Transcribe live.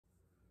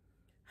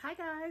Hi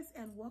guys,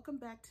 and welcome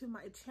back to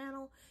my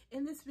channel.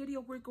 In this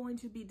video, we're going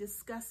to be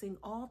discussing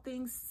all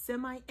things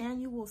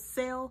semi-annual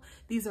sale.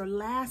 These are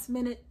last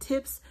minute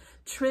tips,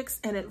 tricks,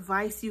 and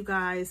advice, you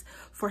guys,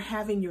 for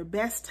having your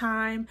best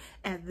time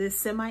at this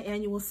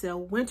semi-annual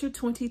sale, winter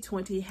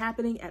 2020,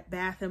 happening at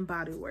Bath &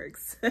 Body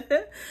Works.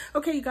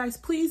 Okay, you guys,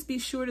 please be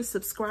sure to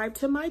subscribe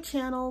to my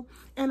channel,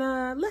 and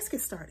let's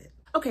get started.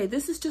 Okay,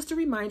 this is just a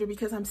reminder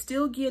because I'm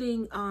still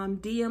getting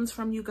DMs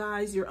from you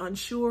guys. You're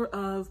unsure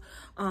of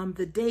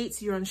the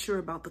dates. You're unsure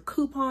about the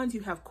coupons.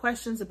 You have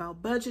questions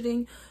about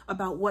budgeting,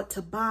 about what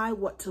to buy,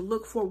 what to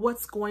look for,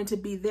 what's going to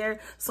be there.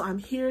 So I'm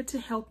here to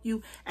help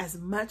you as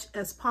much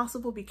as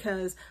possible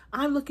because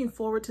I'm looking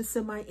forward to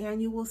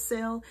semi-annual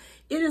sale.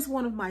 It is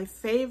one of my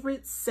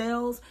favorite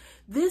sales.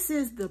 This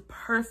is the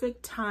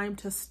perfect time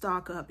to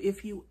stock up.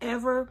 If you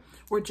ever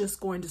were just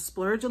going to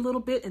splurge a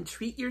little bit and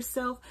treat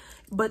yourself,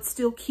 but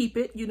still keep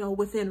it, you know,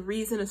 within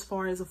reason as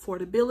far as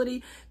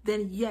affordability,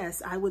 then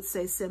yes, I would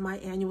say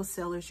semi-annual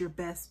sale is your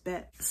best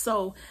bet.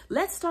 So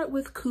let's start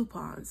with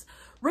coupons.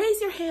 Raise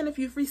your hand if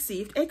you've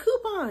received a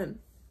coupon.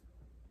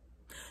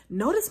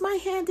 Notice my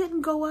hand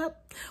didn't go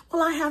up.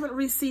 Well, I haven't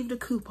received a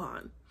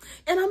coupon.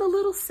 And I'm a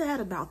little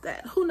sad about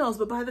that. Who knows?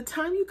 But by the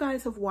time you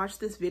guys have watched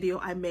this video,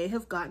 I may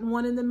have gotten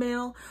one in the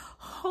mail.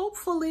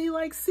 Hopefully,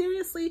 like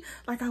seriously,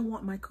 like I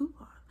want my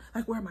coupon.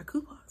 Like, where are my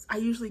coupons? I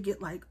usually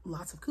get like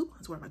lots of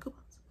coupons. Where are my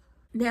coupons?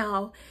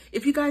 Now,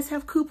 if you guys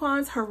have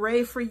coupons,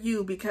 hooray for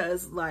you,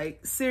 because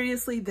like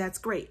seriously, that's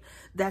great.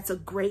 That's a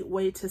great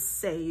way to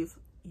save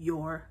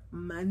your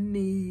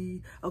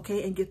money,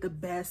 okay, and get the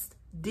best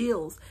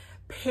deals.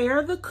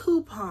 Pair the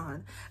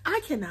coupon.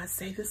 I cannot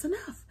say this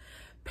enough.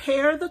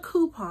 Pair the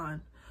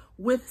coupon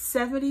with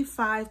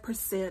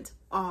 75%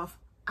 off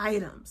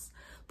items.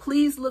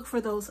 Please look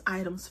for those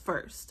items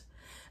first.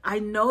 I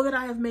know that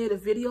I have made a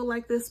video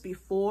like this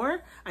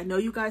before. I know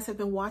you guys have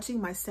been watching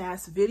my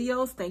SAS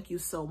videos. Thank you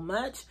so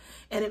much.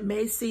 And it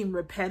may seem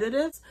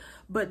repetitive,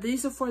 but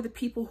these are for the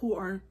people who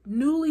are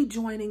newly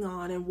joining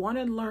on and want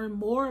to learn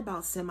more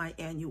about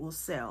semi-annual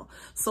sale.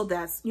 So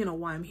that's, you know,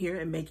 why I'm here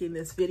and making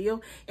this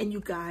video. And you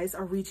guys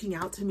are reaching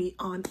out to me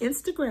on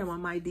Instagram, on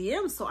my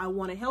DMs. So I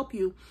want to help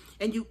you.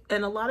 And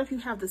a lot of you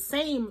have the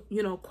same,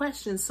 you know,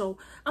 questions. So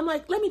I'm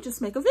like, let me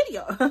just make a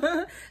video.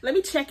 Let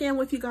me check in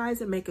with you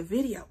guys and make a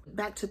video.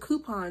 Back to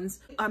coupons.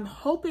 I'm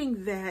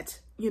hoping that,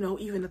 you know,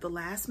 even at the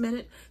last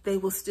minute, they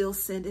will still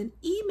send an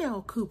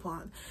email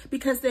coupon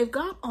because they've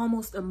got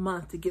almost a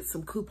month to get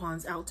some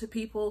coupons out to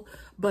people.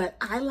 But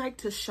I like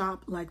to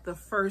shop like the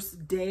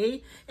first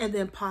day and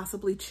then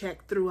possibly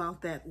check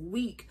throughout that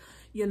week,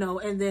 you know,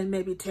 and then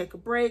maybe take a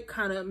break,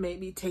 kind of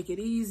maybe take it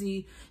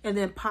easy and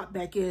then pop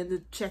back in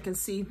to check and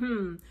see,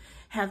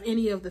 have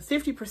any of the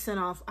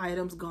 50% off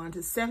items gone to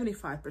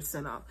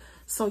 75% off?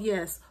 So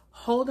yes,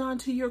 hold on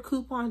to your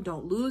coupon.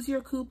 Don't lose your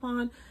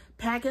coupon.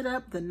 Pack it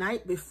up the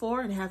night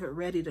before and have it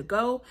ready to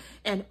go.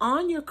 And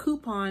on your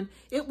coupon,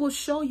 it will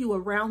show you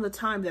around the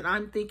time that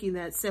I'm thinking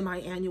that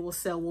semi-annual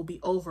sale will be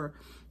over.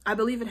 I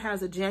believe it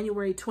has a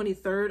January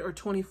 23rd or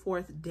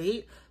 24th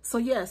date. So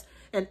yes,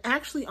 and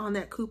actually on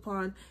that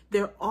coupon,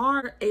 there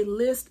are a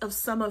list of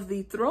some of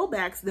the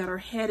throwbacks that are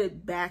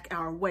headed back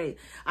our way.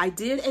 I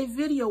did a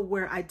video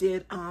where I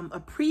did a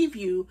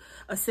preview,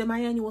 a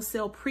semi-annual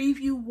sale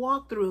preview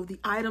walkthrough of the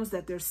items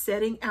that they're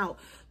setting out.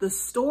 The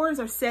stores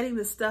are setting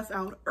the stuff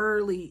out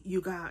early,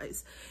 you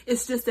guys.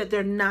 It's just that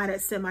they're not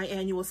at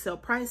semi-annual sale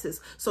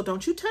prices. So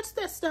don't you touch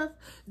that stuff.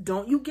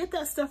 Don't you get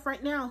that stuff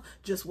right now.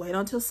 Just wait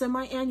until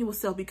semi-annual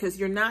sale because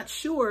you're not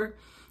sure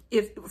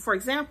if, for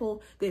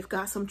example, they've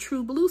got some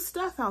True Blue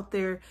stuff out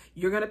there,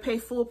 you're going to pay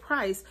full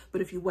price.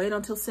 But if you wait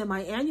until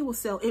semi-annual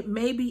sale, it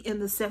may be in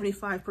the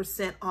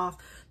 75% off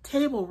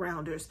table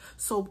rounders.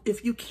 So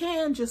if you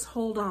can, just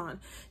hold on.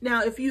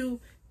 Now, if you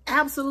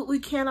absolutely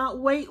cannot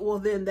wait, well,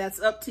 then that's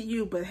up to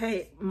you. But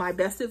hey, my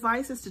best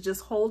advice is to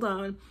just hold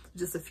on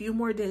just a few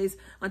more days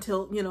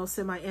until, you know,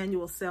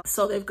 semi-annual sale.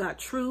 So they've got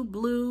True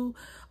Blue,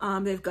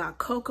 they've got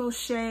Coco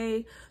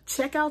Shea.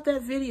 Check out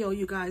that video,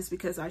 you guys,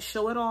 because I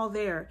show it all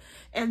there.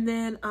 And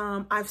then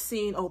I've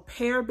seen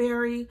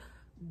Pearberry,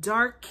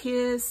 Dark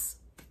Kiss,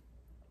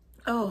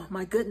 oh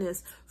my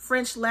goodness,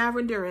 French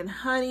Lavender and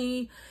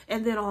Honey,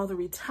 and then all the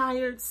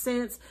retired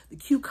scents, the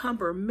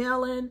Cucumber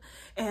Melon,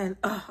 and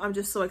I'm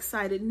just so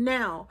excited.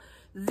 Now,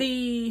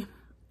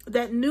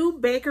 that new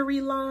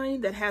bakery line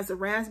that has a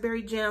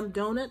raspberry jam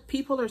donut,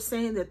 people are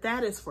saying that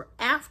that is for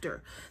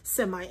after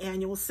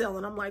semi-annual sale,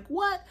 and I'm like,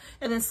 what?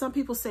 And then some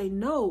people say,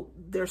 no,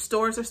 their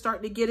stores are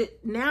starting to get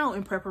it now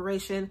in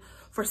preparation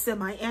for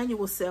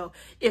semi-annual sale.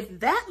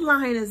 If that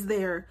line is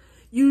there,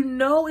 you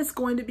know it's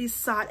going to be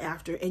sought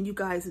after, and you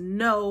guys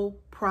know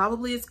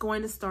probably it's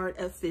going to start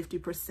at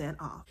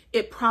 50% off.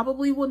 It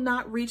probably will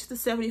not reach the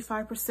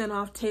 75%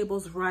 off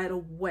tables right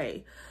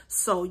away,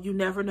 so you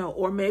never know.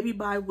 Or maybe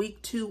by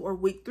week 2 or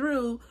week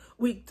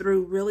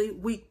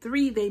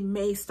 3, they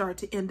may start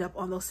to end up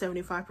on those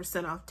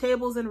 75% off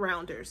tables and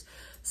rounders.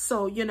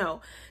 So, you know,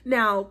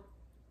 now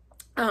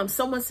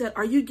someone said,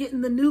 are you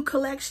getting the new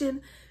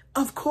collection?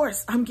 Of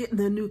course, I'm getting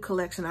the new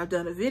collection. I've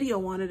done a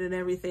video on it and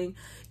everything.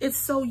 It's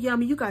so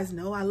yummy. You guys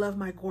know I love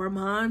my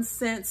gourmand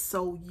scents,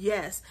 so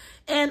yes.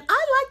 And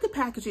I like the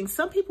packaging.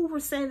 Some people were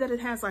saying that it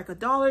has like a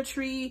Dollar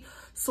Tree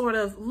sort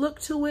of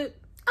look to it.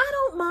 I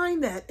don't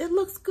mind that. It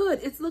looks good.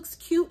 It looks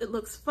cute. It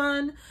looks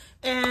fun.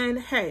 And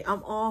hey,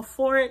 I'm all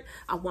for it.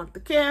 I want the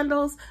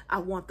candles. I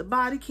want the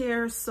body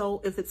care.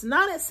 So if it's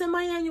not at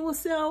semi-annual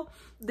sale,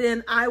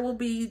 then I will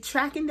be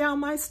tracking down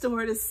my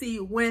store to see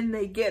when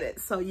they get it.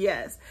 So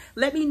yes,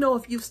 let me know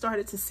if you've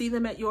started to see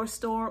them at your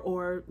store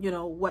or, you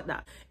know,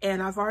 whatnot.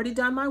 And I've already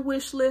done my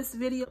wish list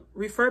video.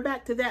 Refer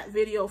back to that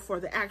video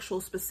for the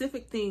actual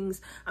specific things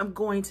I'm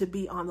going to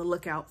be on the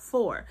lookout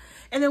for.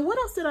 And then what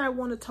else did I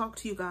want to talk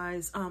to you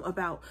guys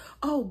about?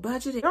 Oh,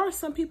 budgeting. There are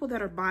some people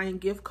that are buying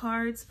gift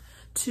cards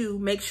to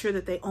make sure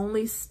that they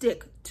only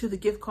stick to the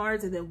gift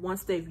cards, and then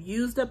once they've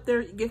used up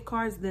their gift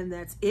cards, then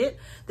that's it.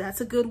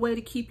 That's a good way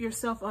to keep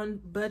yourself on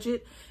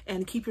budget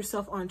and keep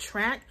yourself on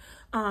track.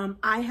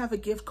 I have a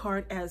gift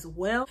card as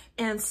well,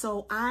 and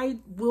so I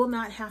will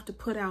not have to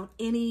put out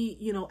any,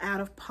 you know,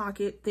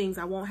 out-of-pocket things.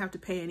 I won't have to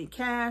pay any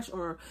cash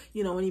or,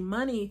 you know, any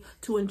money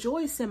to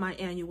enjoy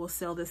semi-annual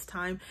sale this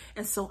time,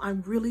 and so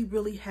I'm really,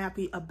 really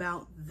happy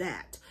about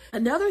that.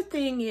 Another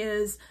thing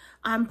is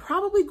I'm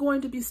probably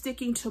going to be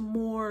sticking to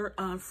more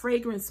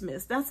fragrance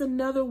mist. That's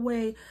another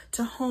way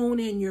to hone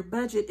in your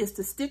budget, is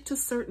to stick to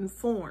certain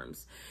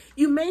forms.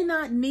 You may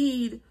not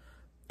need,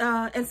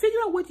 and figure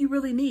out what you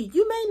really need.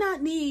 You may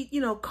not need,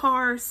 you know,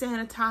 car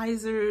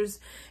sanitizers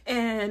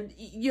and,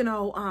 you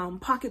know,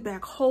 pocket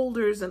bag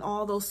holders and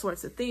all those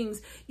sorts of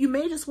things. You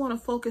may just want to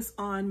focus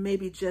on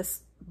maybe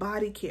just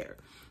body care,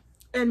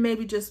 and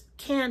maybe just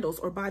candles,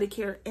 or body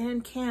care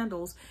and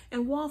candles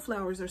and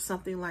wallflowers or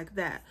something like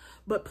that.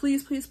 But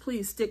please, please,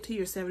 please stick to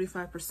your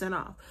 75%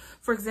 off.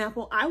 For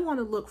example, I want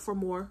to look for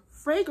more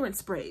fragrance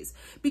sprays,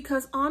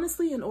 because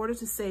honestly, in order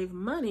to save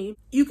money,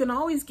 you can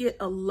always get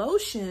a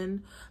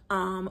lotion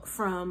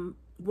from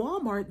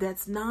Walmart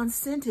that's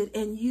non-scented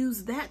and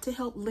use that to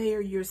help layer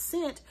your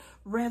scent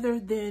rather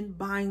than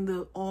buying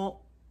the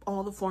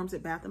all the forms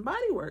at Bath and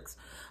Body Works.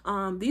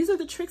 These are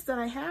the tricks that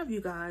I have,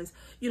 you guys.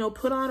 You know,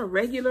 put on a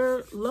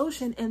regular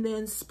lotion and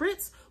then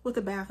spritz with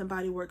a Bath and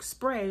Body Works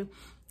spray,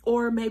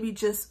 or maybe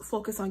just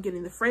focus on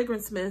getting the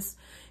fragrance mist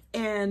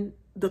and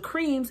the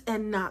creams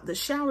and not the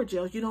shower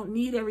gels. You don't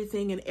need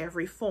everything in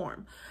every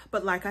form.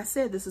 But like I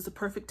said, this is a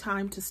perfect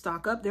time to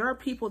stock up. There are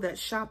people that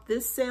shop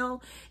this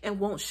sale and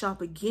won't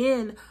shop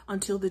again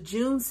until the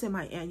June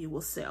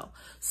semi-annual sale.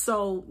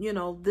 So, you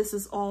know, this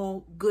is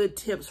all good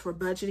tips for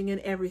budgeting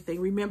and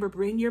everything. Remember,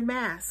 bring your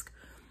mask,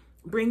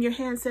 bring your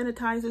hand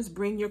sanitizers,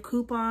 bring your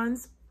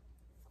coupons.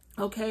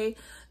 Okay,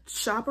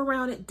 shop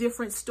around at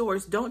different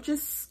stores. Don't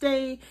just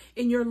stay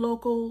in your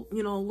local,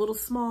 you know, little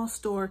small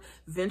store.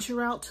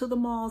 Venture out to the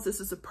malls. This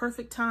is a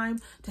perfect time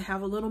to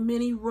have a little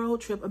mini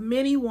road trip, a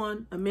mini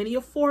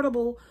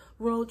affordable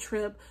road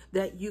trip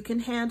that you can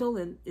handle,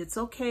 and it's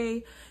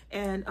okay.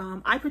 And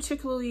I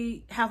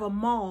particularly have a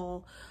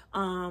mall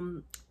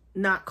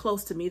not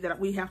close to me that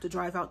we have to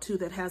drive out to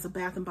that has a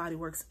Bath and Body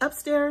Works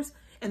upstairs,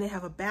 and they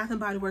have a Bath and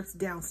Body Works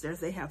downstairs.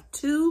 They have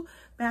 2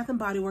 Bath and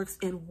Body Works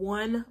in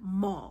one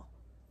mall.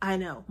 I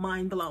know,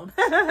 mind blown.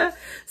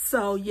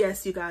 So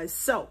yes, you guys.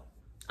 So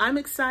I'm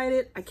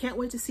excited. I can't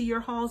wait to see your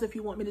hauls if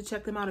you want me to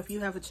check them out, if you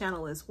have a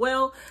channel as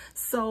well.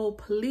 So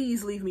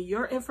please leave me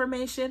your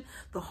information.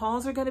 The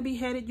hauls are going to be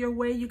headed your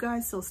way, you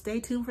guys. So stay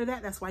tuned for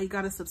that. That's why you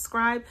got to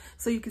subscribe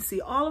so you can see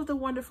all of the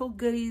wonderful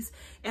goodies.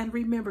 And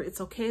remember,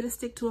 it's okay to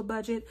stick to a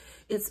budget.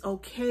 It's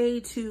okay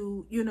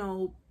to, you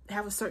know,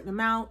 have a certain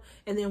amount,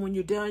 and then when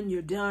you're done,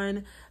 you're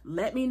done.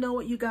 Let me know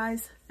what you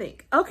guys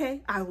think.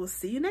 Okay, I will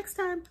see you next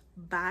time.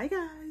 Bye,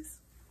 guys.